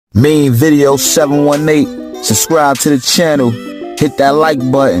Main video 718. Subscribe to the channel. Hit that like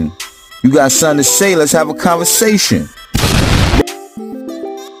button. You got something to say? Let's have a conversation.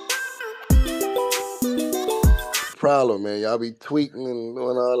 Problem, man. Y'all be tweeting and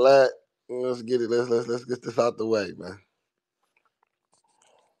doing all that. Let's get it. Let's get this out the way, man.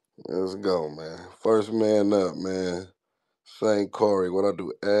 Let's go, man. First man up, man. St. Corey. What I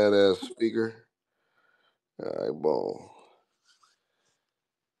do? Add as speaker. All right, boom.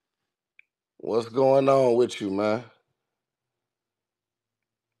 What's going on with you, man?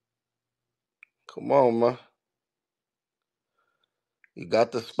 Come on, man. You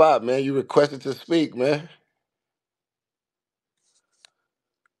got the spot, man. You requested to speak, man.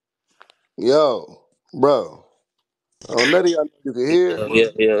 Yo, bro. Oh, none of y'all you can hear.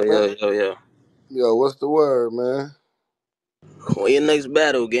 Yeah. Yo, what's the word, man? When your next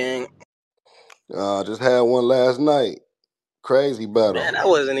battle, gang? Just had one last night. Crazy battle. Man, that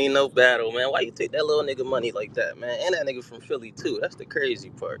wasn't even no battle, man. Why you take that little nigga money like that, man? And that nigga from Philly, too. That's the crazy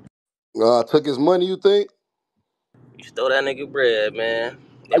part. Took his money, you think? You stole that nigga bread, man.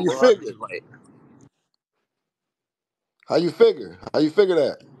 How Then you brought figure? his life. How you figure? How you figure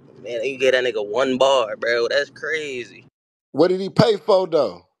that? Man, you gave that nigga one bar, bro. That's crazy. What did he pay for,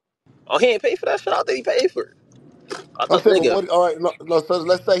 though? Oh, he ain't paid for that shit? I thought he paid for it. I I'm thought the saying, but nigga, what? All right, no. So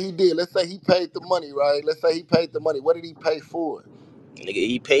let's say he did. Let's say he paid the money, right? Let's say he paid the money. What did he pay for?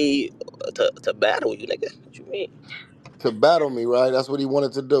 he paid to battle you, nigga. What you mean? To battle me, right? That's what he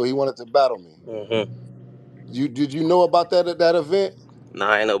wanted to do. He wanted to battle me. Mm-hmm. Did you know about that at that event? Nah,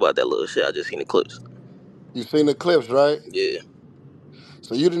 I ain't know about that little shit. I just seen the clips. You seen the clips, right? Yeah.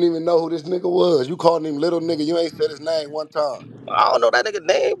 So you didn't even know who this nigga was. You called him little nigga. You ain't said his name one time. I don't know that nigga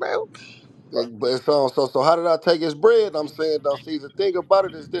name, bro. But so how did I take his bread? I'm saying, though, see, the thing about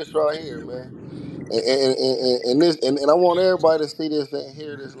it is this right here, man. And I want everybody to see this and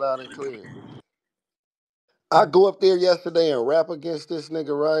hear this loud and clear. I go up there yesterday and rap against this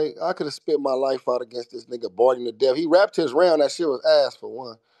nigga, right? I could have spit my life out against this nigga, barring to death. He rapped his round. That shit was ass for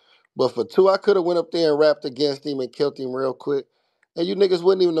one. But for two, I could have went up there and rapped against him and killed him real quick. And you niggas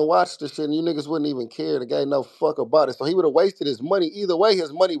wouldn't even watch the shit, and you niggas wouldn't even care. The guy no fuck about it. So he would have wasted his money. Either way,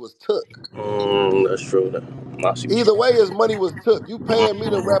 his money was took. That's true. Nah, see what you Either way, his money was took. You paying me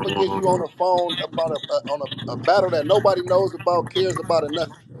to rap against you on the phone about a battle that nobody knows about, cares about, or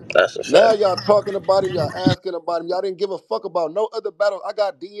nothing. That's a Now fact. y'all talking about him, y'all asking about him. Y'all didn't give a fuck about no other battle. I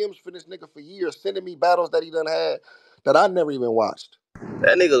got DMs for this nigga for years, sending me battles that he done had that I never even watched.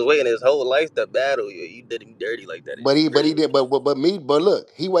 That nigga's waiting his whole life to battle you. You did him dirty like that. But he did, but look,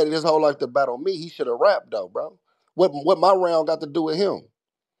 he waited his whole life to battle me. He should have rapped though, bro. What my round got to do with him?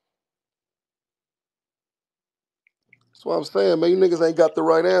 That's what I'm saying, man. You niggas ain't got the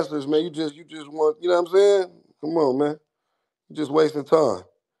right answers, man. You just want, you know what I'm saying? Come on, man. You just wasting time.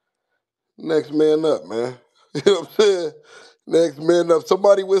 Next man up, man. You know what I'm saying? Next man up.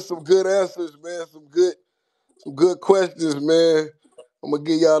 Somebody with some good answers, man. Some good questions, man. I'm gonna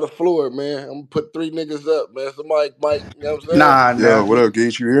give y'all the floor, man. I'm gonna put three niggas up, man. Somebody might, you know what I'm saying? Yo, what up,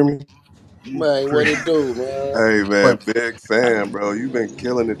 Geechi? You hear me? Man, what it do, man? Hey, man, big fan, bro. You been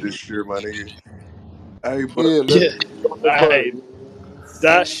killing it this year, my nigga. Hey, but Yeah, Yeah, let's go the verse, hey, man.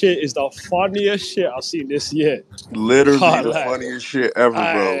 that shit is the funniest shit I've seen this year. literally God, the like, funniest shit ever,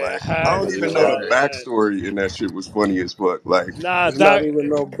 bro. I Like, I had don't to, even know the like, backstory, and that shit was funny as fuck. Like, nah, It's not even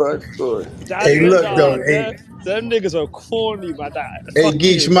no backstory. that, Hey, look nah, though, hey, them niggas are corny, man. That hey,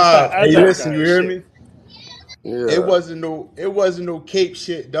 Geech fucking, what's that, Mob. Hey, anthem listen, guy you and hear shit. me? Yeah. It wasn't no Cape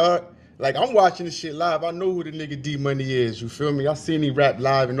shit, dog. Like I'm watching this shit live. I know who the nigga D Money is. You feel me? I seen him rap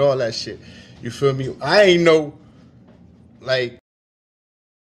live and all that shit. You feel me? I ain't know, like,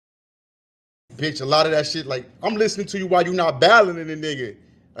 bitch. A lot of that shit. Like I'm listening to you while you not battling the nigga.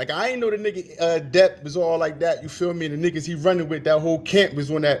 Like I ain't know the nigga Depp was all like that. You feel me? And the niggas he running with, that whole camp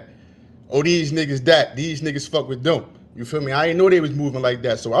was on that. Oh, these niggas that. These niggas fuck with them. You feel me? I ain't know they was moving like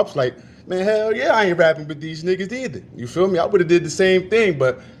that. So I was like, man, hell yeah, I ain't rapping with these niggas either. You feel me? I would have did the same thing.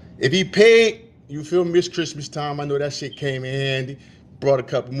 But if he paid, you feel me, it's Christmas time. I know that shit came in handy. Brought a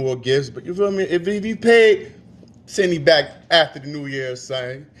couple more gifts. But you feel me? If he paid, send him back after the New Year or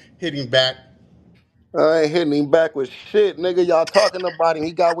something. Hit him back. I ain't hitting him back with shit, nigga. Y'all talking about him.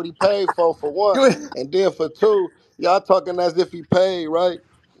 He got what he paid for one. And then for two, y'all talking as if he paid, right?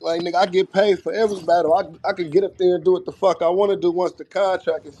 Like, nigga, I get paid for every battle. I can get up there and do what the fuck I want to do once the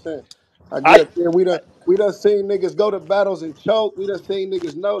contract is sent. I get I, up there. We done seen niggas go to battles and choke. We done seen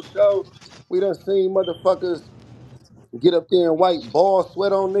niggas no show. We done seen motherfuckers get up there and wipe ball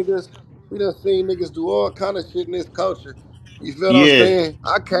sweat on niggas. We done seen niggas do all kind of shit in this culture. You feel what I'm saying?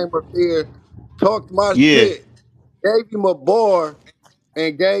 I came up there, talked my Yeah. shit, gave him a bar,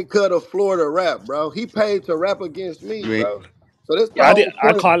 and gave Cut a Florida rap, bro. He paid to rap against me, You ain't bro. So that's the Yeah, whole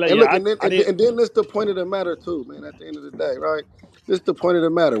I point. can't let And you. look, and then I did. and then this the point of the matter too, man. At the end of the day, right? This the point of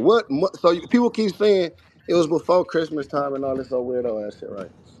the matter. So people keep saying it was before Christmas time and all this old weirdo ass shit,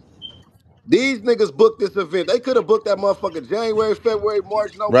 right? These niggas booked this event. They could have booked that motherfucker January, February,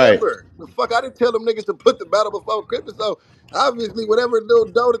 March, right. November. The fuck, I didn't tell them niggas to put the battle before Christmas. So obviously, whatever little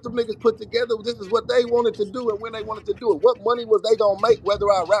dough that them niggas put together, this is what they wanted to do and when they wanted to do it. What money was they gonna make whether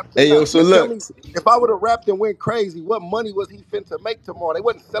I rapped or Hey yo, not? so Just tell look, me, if I would have rapped and went crazy, what money was he finna make tomorrow? They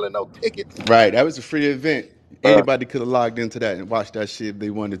wasn't selling no tickets. right, that was a free event. Uh, Anybody could have logged into that and watched that shit if they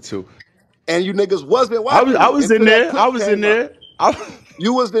wanted to. And you niggas wasn't I watching it was in until that there. I clip was in came out. there. I,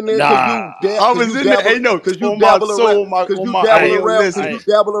 You was in there because Nah. I was in there. Hey, no, you on my dabble around, soul, because on you my. dabble Hey, I yo, around, because listen. you I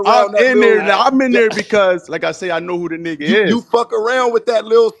dabble I'm around that in there little. now. I I'm in there because, like I say, I know who the nigga You is. fuck around with that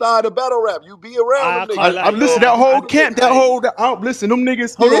little side of battle rap. You be around them I niggas. can't I lie. You know listen. them. That You whole know them camp. niggas. That whole. Listen. Them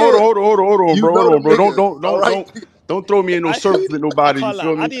niggas. Yeah, Hold on, you bro. Hold know on, them bro. niggas. All right. Don't throw me in no I circle with I nobody. You can't lie.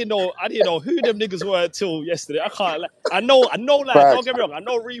 feel me? I didn't know who them niggas were until yesterday. I can't lie. I know, like, don't Facts. get me wrong. I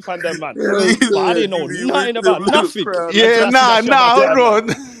know Refund them man, You know what I'm but I saying? didn't know You be with nothing about them little nothing crowd of until Yeah, I see niggas. that shit on my hold timeline.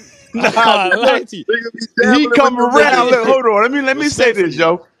 on. I can't lie Look, to you. Niggas be he dabbling with come them around. niggas. Look, hold on. Let me say this, Respectfully,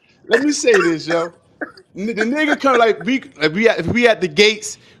 yo. Let me say this, yo. The nigga come like if we at the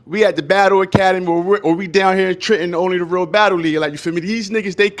gates, we at the Battle Academy, or we down here in Trenton, only the real Battle League. Like you feel me? These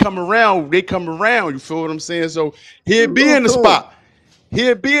niggas they come around. They come around. You feel what I'm saying? So he'd be Salute in the to him. spot.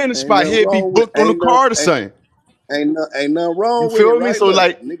 He'd be in the Ain't spot. nothing He'd be wrong with booked on the card or something. ain't nothing You wrong with it, feel me? right? So Look,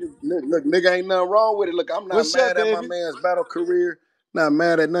 like, nigga, look, nigga, ain't nothing wrong with it. Look, I'm not what's up, mad at my baby? man's battle career. Not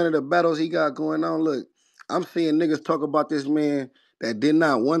mad at none of the battles he got going on. Look, I'm seeing niggas talk about this man that did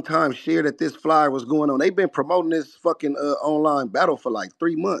not one time share that this flyer was going on. They've been promoting this fucking online battle for like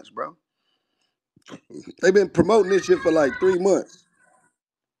 3 months, bro. They've been promoting this shit for like 3 months.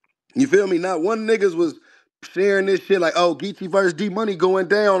 You feel me? Not one niggas was sharing this shit like, oh, Geechi versus D Money going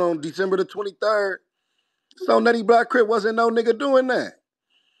down on December the 23rd. So Nutty Black Crip wasn't no nigga doing that.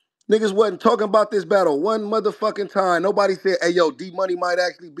 Niggas wasn't talking about this battle one motherfucking time. Nobody said, hey, yo, D Money might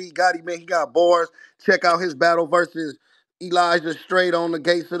actually beat Gotti, man. He got bars. Check out his battle versus Elijah Straight on the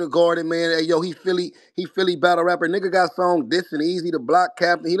Gates of the Garden, man. Hey, yo, he Philly battle rapper. Nigga got song dissing Easy the Block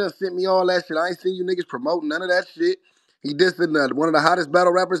Captain. He done sent me all that shit. I ain't seen you niggas promoting none of that shit. He dissing one of the hottest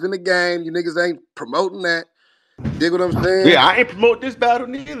battle rappers in the game. You niggas ain't promoting that. Dig what I'm saying? Yeah, I ain't promote this battle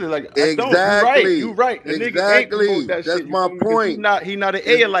neither. Like I don't. You right. You Exactly. right. The nigga ain't promote Exactly. that That's shit. You my feel me? Because point. he not an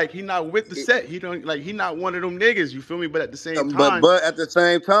It's, A like he not with the set. He don't like he not one of them niggas. You feel me? But at the same time, but at the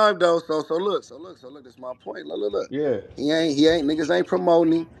same time though, so look, that's my point. Look. yeah. He ain't niggas ain't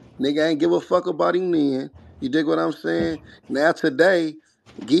promoting him. Nigga ain't give a fuck about him then. You dig what I'm saying? Now today,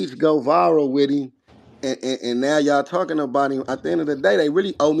 Geach go viral with him. And now y'all talking about him. At the end of the day, they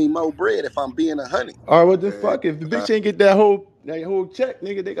really owe me more bread if I'm being 100. All right, what the fuck? If the bitch ain't get that whole check,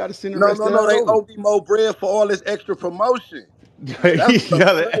 nigga, they gotta send the rest of No, that they over. owe me more bread for all this extra promotion. That's He what I'm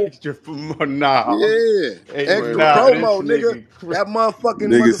got an saying. extra for more. Nah, Yeah, hey, Word extra up. this promo, nigga. nigga. That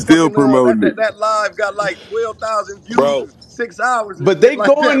Niggas still motherfucking promoting it. that live got like 12,000 views bro, in 6 hours and But shit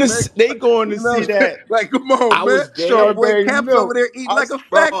like that, man. they going to You know see what I'm saying? that Like, come on, I man. was That dead. boy strawberry Caps over milk. there eating like a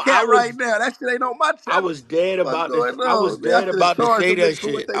Bro, fat cat right now. That shit ain't on my I channel. was dead What's about this. going I was on, man? I dead should have about to charged say them that niggas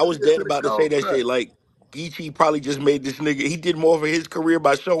for what shit. they I was did dead to the about to say cold that cut. shit. Like Geechee probably just made this nigga. He did more for his career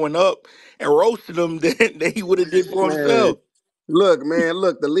by showing up and roasting him than he would have did for Man, himself. look, man,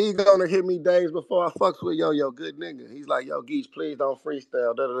 look. The league owner hit me days before I fucks with yo, good nigga. He's like, yo, Geese, please don't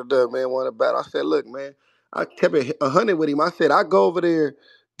freestyle. Man, want to battle. I said, look, man, I kept it 100 with him. I said, I go over there,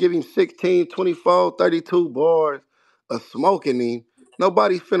 give him 16, 24, 32 bars of smoking him.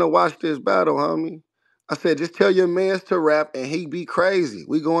 Nobody's finna watch this battle, homie. I said, just tell your mans to rap and he be crazy.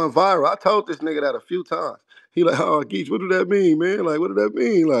 We going viral. I told this nigga that a few times. He like, oh, Geese, what do that mean, man? Like, what do that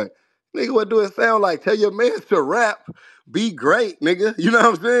mean? Like, nigga, what do it sound like? Tell your mans to rap. Be great, nigga. You know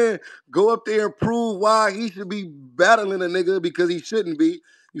what I'm saying? Go up there and prove why he should be battling a nigga because he shouldn't be.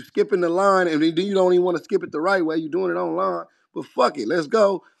 You skipping the line and then you don't even want to skip it the right way. You doing it online. But fuck it. Let's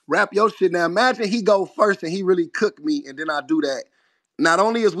go. Rap your shit. Now imagine he go first and he really cook me and then I do that. Not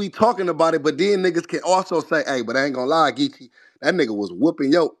only is we talking about it, but then niggas can also say, hey, but I ain't gonna lie, Geechi, that nigga was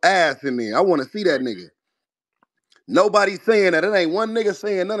whooping your ass in there. I want to see that nigga. Nobody's saying that. It ain't one nigga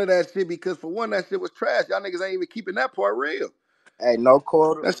saying none of that shit because for one, that shit was trash. Y'all niggas ain't even keeping that part real. Hey, no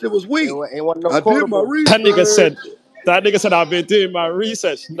quota. That shit was weak. Ain't want no I did my quotable. research. that nigga said I've been doing my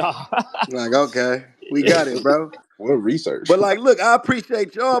research. Nah. Like, okay, we got it, bro. What research? But like, look, I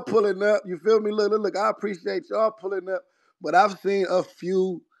appreciate y'all pulling up. You feel me? Look, I appreciate y'all pulling up. But I've seen a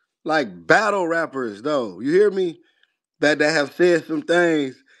few like battle rappers though. You hear me? that have said some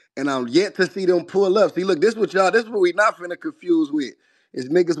things, and I'm yet to see them pull up. See, look, this is what we not finna confuse with. Is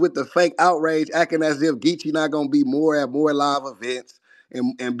niggas with the fake outrage acting as if Geechi not gonna be more at more live events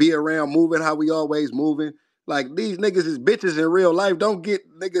and be around moving how we always moving. Like these niggas is bitches in real life. Don't get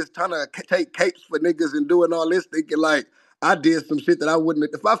niggas trying to take capes for niggas and doing all this thinking like I did some shit that I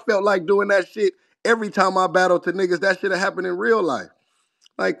wouldn't. If I felt like doing that shit every time I battle to niggas, that should have happened in real life.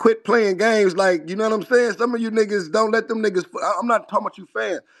 Like, quit playing games. Like, you know what I'm saying? Some of you niggas, don't let them niggas. I'm not talking about you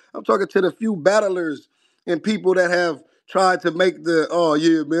fans. I'm talking to the few battlers and people that have tried to make the, oh,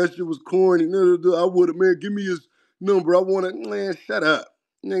 yeah, man, that shit was corny. I would have, man, give me his number. I want to, man, shut up.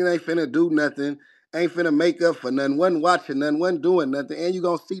 Nigga ain't finna do nothing. Ain't finna make up for nothing. Wasn't watching nothing. Wasn't doing nothing. And you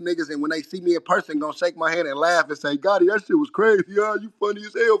gonna see niggas, and when they see me in person, gonna shake my hand and laugh and say, Gotti, that shit was crazy. Yeah, you funny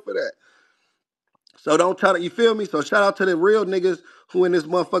as hell for that. So don't try to, you feel me? So shout out to the real niggas who in this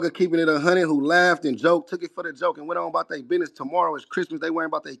motherfucker keeping it 100, who laughed and joked, took it for the joke, and went on about their business. Tomorrow is Christmas. They worrying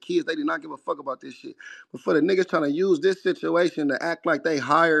about their kids. They did not give a fuck about this shit. But for the niggas trying to use this situation to act like they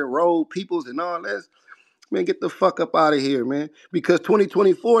hired road peoples and all this, man, get the fuck up out of here, man. Because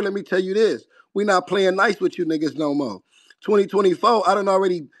 2024, let me tell you this, we not playing nice with you niggas no more. 2024, I done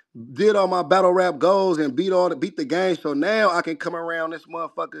already did all my battle rap goals and beat the game. So now I can come around this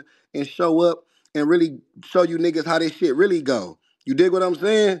motherfucker and show up and really show you niggas how this shit really go. You dig what I'm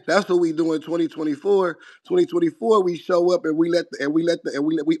saying? That's what we do in 2024. 2024, we show up and we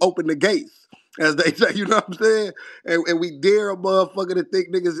open the gates, as they say. You know what I'm saying? And we dare a motherfucker to think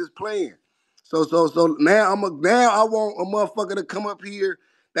niggas is playing. So now I want a motherfucker to come up here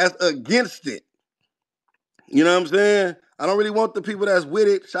that's against it. You know what I'm saying? I don't really want the people that's with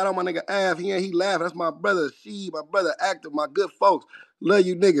it. Shout out my nigga Av. He laughed. That's my brother. My brother active, my good folks. Love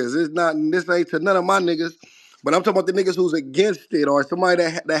you niggas. This ain't to none of my niggas. But I'm talking about the niggas who's against it, or somebody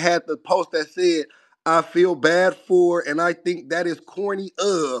that had the post that said, I feel bad for, and I think that is corny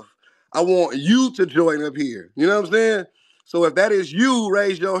of. I want you to join up here. You know what I'm saying? So if that is you,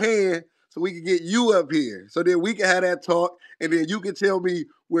 raise your hand so we can get you up here. So then we can have that talk, and then you can tell me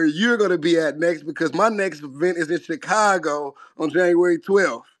where you're going to be at next, because my next event is in Chicago on January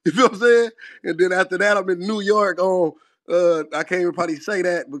 12th. You feel what I'm saying? And then after that, I'm in New York on, I can't even probably say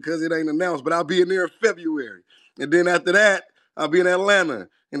that because it ain't announced, but I'll be in there in February. And then after that, I'll be in Atlanta.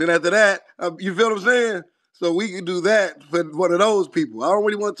 And then after that, you feel what I'm saying? So we can do that for one of those people. I don't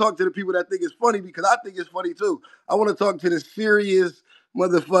really want to talk to the people that think it's funny, because I think it's funny too. I want to talk to the serious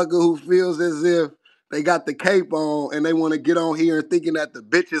motherfucker who feels as if they got the cape on and they want to get on here and thinking that the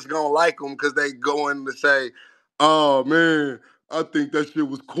bitches gonna like them because they going to say, oh man, I think that shit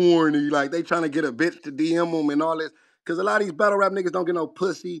was corny. Like they trying to get a bitch to DM them and all this. Because a lot of these battle rap niggas don't get no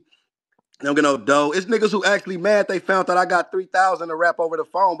pussy. They don't get no dough. It's niggas who actually mad they found that I got 3,000 to rap over the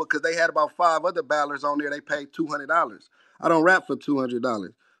phone because they had about 5 other battlers on there. They paid $200. I don't rap for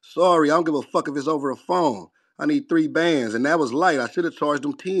 $200. Sorry, I don't give a fuck if it's over a phone. I need 3 bands, and that was light. I should have charged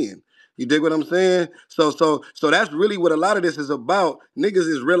them 10. You dig what I'm saying? So that's really what a lot of this is about. Niggas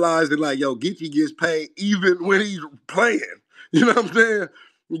is realizing like, yo, Geechi gets paid even when he's playing. You know what I'm saying?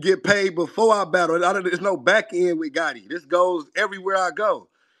 You get paid before I battle. There's no back end with Gotti. This goes everywhere I go.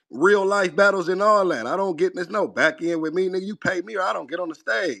 Real life battles and all that. I don't get, there's no back end with me, nigga. You pay me or I don't get on the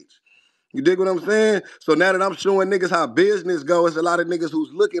stage. You dig what I'm saying? So now that I'm showing niggas how business goes, it's a lot of niggas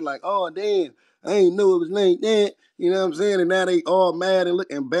who's looking like, oh damn, I ain't know it was like that. You know what I'm saying? And now they all mad and look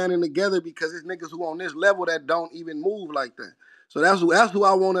and banding together because it's niggas who on this level that don't even move like that. So that's who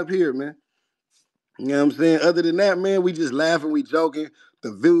I want up here, man. You know what I'm saying? Other than that, man, we just laughing, we joking.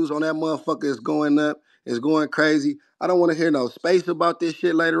 The views on that motherfucker is going up. It's going crazy. I don't want to hear no space about this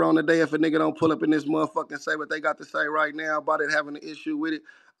shit later on the day if a nigga don't pull up in this motherfucker and say what they got to say right now about it having an issue with it.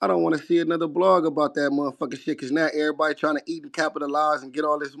 I don't want to see another blog about that motherfucking shit, because now everybody trying to eat and capitalize and get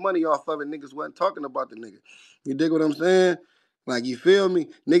all this money off of it. Niggas wasn't talking about the nigga. You dig what I'm saying? Like, you feel me?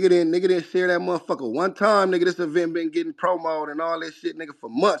 Nigga didn't share that motherfucker one time, nigga. This event been getting promoted and all this shit, nigga, for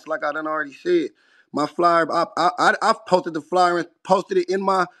months, like I done already said. My flyer, I've posted the flyer and posted it in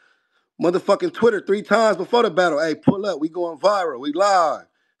my motherfucking Twitter 3 times before the battle. Hey, pull up. We going viral. We live.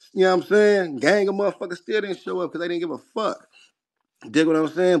 You know what I'm saying? Gang of motherfuckers still didn't show up because they didn't give a fuck. Dig what I'm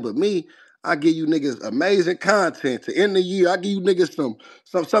saying? But me, I give you niggas amazing content to end the year. I give you niggas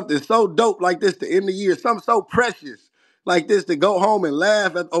something so dope like this to end the year. Something so precious like this to go home and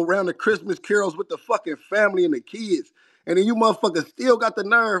laugh around the Christmas carols with the fucking family and the kids. And then you motherfuckers still got the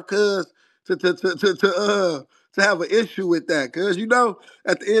nerve, cuz, to have an issue with that. Cuz, you know,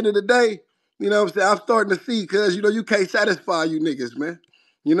 at the end of the day, you know what I'm saying? I'm starting to see, cuz, you know, you can't satisfy you niggas, man.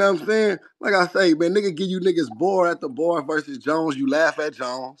 You know what I'm saying? Like I say, man, nigga give you niggas bar at the bar versus Jones. You laugh at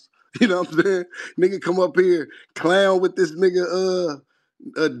Jones. You know what I'm saying? Nigga come up here, clown with this nigga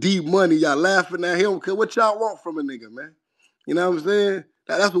D Money. Y'all laughing at him. Cause what y'all want from a nigga, man? You know what I'm saying?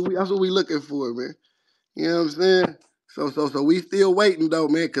 That's what we looking for, man. You know what I'm saying? So we still waiting though,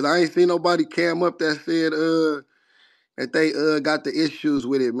 man, cause I ain't seen nobody cam up that said that they got the issues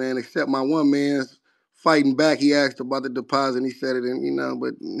with it, man, except my one man's fighting back. He asked about the deposit and he said it, and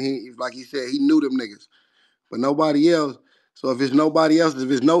but he, like he said, he knew them niggas. But nobody else. So if it's nobody else,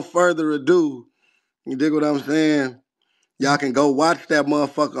 if it's no further ado, you dig what I'm saying? Y'all can go watch that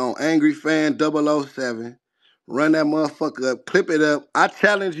motherfucker on Angry Fan 007. Run that motherfucker up, clip it up. I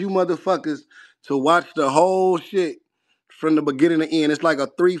challenge you motherfuckers to watch the whole shit from the beginning to end. It's like a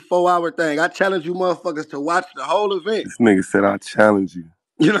 3-4 hour thing. I challenge you motherfuckers to watch the whole event. This nigga said I challenge you.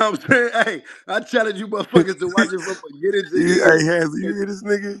 You know what I'm saying? Hey, I challenge you motherfuckers to watch it from beginning to Hey, end. Hands, you hear this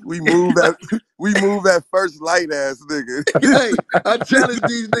nigga? We move that first light ass nigga. Hey, I challenge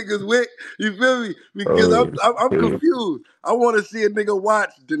these niggas with, you feel me? Because I'm confused. I want to see a nigga watch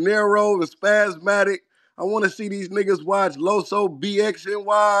De Niro and Spasmatic. I want to see these niggas watch Loso,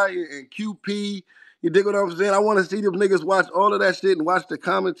 BXNY, and QP. You dig what I'm saying? I want to see them niggas watch all of that shit and watch the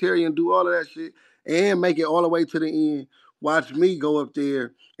commentary and do all of that shit and make it all the way to the end. Watch me go up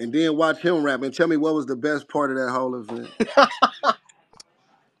there and then watch him rap and tell me what was the best part of that whole event.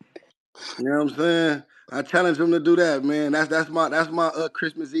 You know what I'm saying? I challenge him to do that, man. That's my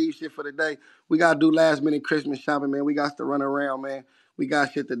Christmas Eve shit for the day. We gotta do last minute Christmas shopping, man. We got to run around, man. We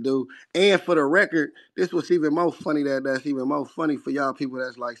got shit to do. And for the record, this was even more funny. That's even more funny for y'all people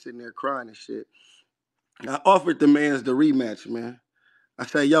that's like sitting there crying and shit. I offered the man's the rematch, man. I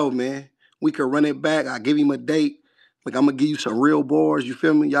say, yo, man, we could run it back. I give him a date. Like, I'm gonna give you some real bars, you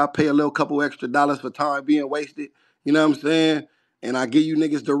feel me? Y'all pay a little couple extra dollars for time being wasted. You know what I'm saying? And I give you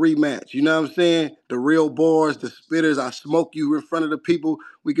niggas the rematch. You know what I'm saying? The real bars, the spitters. I smoke you in front of the people.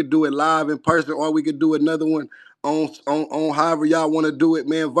 We could do it live in person, or we could do another one on however y'all want to do it,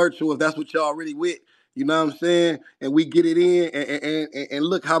 man, virtual, if that's what y'all really with. You know what I'm saying? And we get it in, and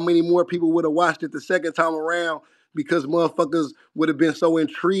look how many more people would have watched it the second time around because motherfuckers would have been so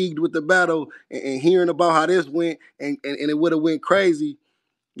intrigued with the battle and hearing about how this went, and it would have went crazy.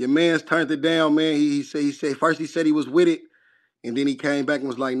 Your man's turned it down, man. He said first he said he was with it, and then he came back and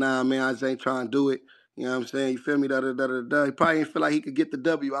was like, nah, man, I just ain't trying to do it. You know what I'm saying? You feel me? He probably didn't feel like he could get the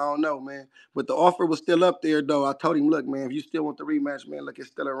W. I don't know, man. But the offer was still up there, though. I told him, look, man, if you still want the rematch, man, look, it's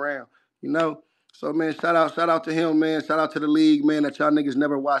still around. You know? So, man, shout out to him, man. Shout out to the league, man, that y'all niggas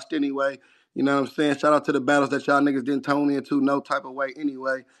never watched anyway. You know what I'm saying? Shout out to the battles that y'all niggas didn't tone into no type of way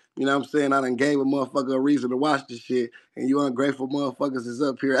anyway. You know what I'm saying? I done gave a motherfucker a reason to watch this shit, and you ungrateful motherfuckers is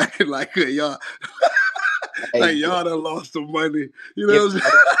up here acting like y'all Hey, like y'all done lost some money. You know gifts, what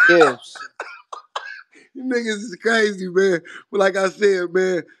I'm saying? gotta be gifts. You niggas is crazy, man. But like I said,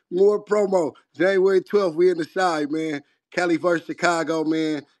 man, more promo. January 12th, we in the side, man. Cali versus Chicago,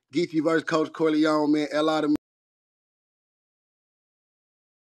 man. Geechi versus Coach Corleone, man. L.I.